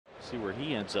See where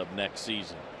he ends up next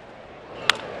season.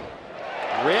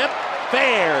 Rip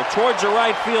fair towards the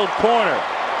right field corner.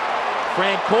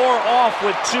 Francoeur off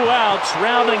with 2 outs,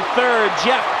 rounding third.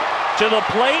 Jeff to the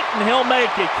plate, and he'll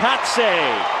make it.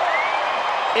 Kotsay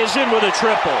is in with a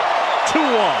triple.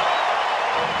 2-1.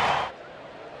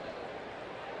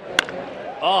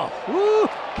 Oh, woo.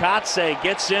 Kotsay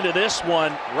gets into this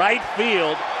one, right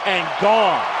field, and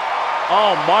gone.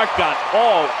 Oh, Mark got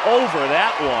all over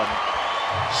that one.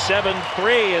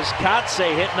 7-3 as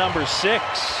Kotsay hit number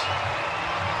 6.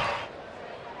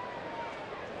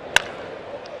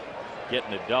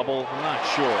 Getting a double, I'm not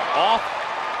sure. Off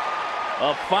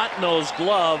of Fontenot's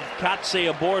glove. Kotsay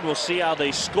aboard. We'll see how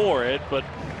they score it, but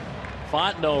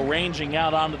Fontenot ranging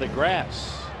out onto the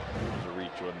grass. It was a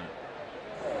reach, wasn't it?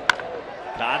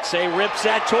 Kotsay rips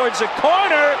that towards the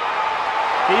corner.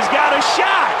 He's got a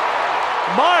shot.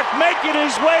 Mark making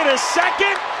his way to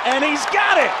second, and he's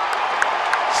got it.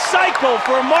 Cycle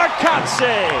for Mark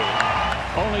Kotsay.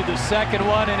 Only the second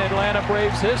one in Atlanta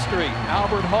Braves history.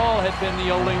 Albert Hall had been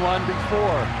the only one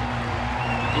before.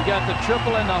 He got the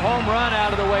triple and the home run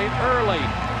out of the way early,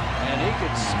 and he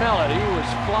could smell it. He was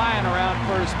flying around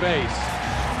first base.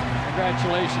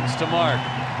 Congratulations to Mark.